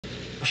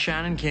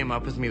Shannon came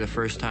up with me the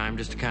first time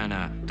just to kind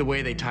of, the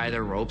way they tie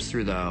their ropes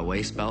through the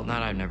waist belt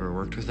knot, I've never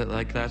worked with it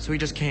like that. So he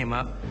just came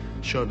up,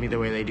 showed me the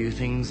way they do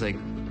things, like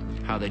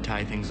how they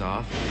tie things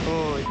off.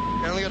 Holy,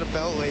 I only got a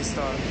belt laced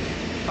on.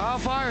 How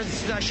far?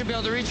 I should be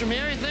able to reach from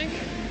here, you think?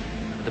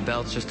 The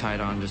belt's just tied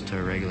on just to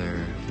a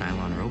regular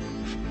nylon rope.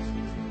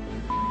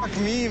 Fuck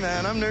me,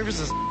 man. I'm nervous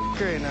as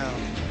right now.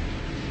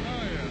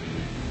 Oh,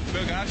 yeah.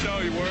 Look, I show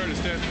you where to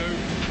step to,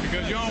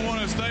 because you don't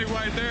want to stay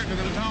right there,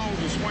 because the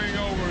tones will swing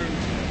over and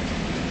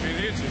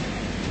hit you.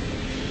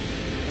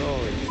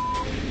 Holy.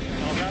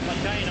 I'll wrap my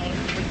chain on it,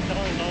 put the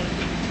tones on it,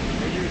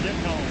 or use zip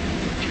tone.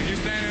 If you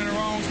stand in the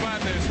wrong spot,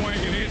 that swing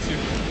can hit you.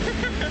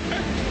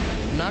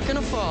 I'm not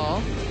gonna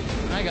fall.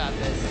 I got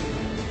this.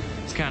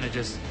 It's kind of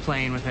just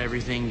playing with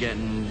everything,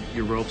 getting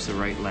your ropes the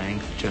right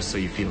length, just so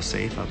you feel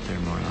safe up there,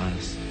 more or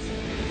less.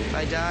 If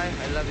I die,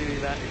 I'd love you to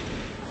be back.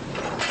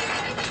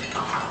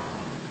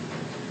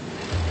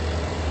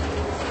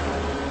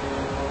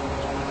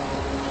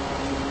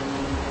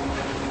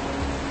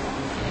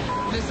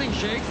 This thing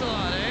shakes a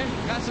lot,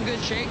 eh? Got some good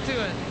shake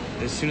to it.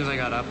 As soon as I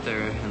got up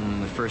there,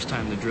 and the first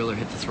time the driller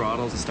hit the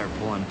throttles and started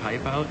pulling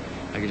pipe out,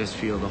 I could just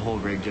feel the whole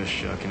rig just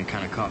shook, and it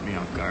kind of caught me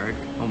off guard.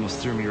 Almost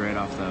threw me right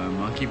off the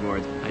monkey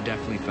board. I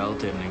definitely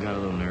felt it, and I got a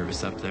little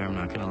nervous up there, I'm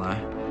not gonna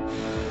lie.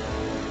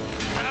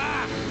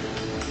 Ah!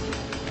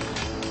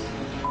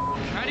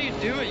 How do you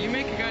do it? You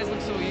make you guys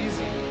look so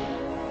easy.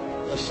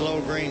 A slow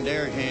green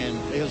derrick hand,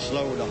 he'll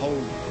slow the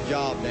whole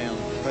job down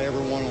for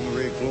everyone on the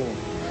rig floor.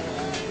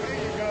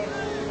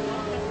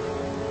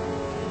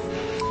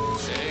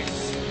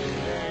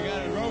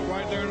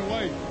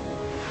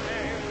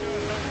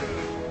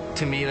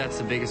 To me, that's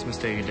the biggest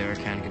mistake a derrick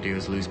hand could do,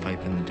 is lose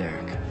pipe in the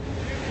derrick.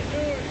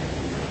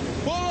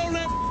 Pull on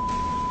that.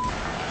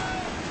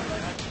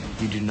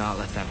 You do not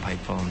let that pipe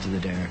fall into the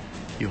derrick.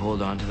 You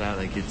hold on to that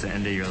like it's the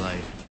end of your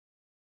life.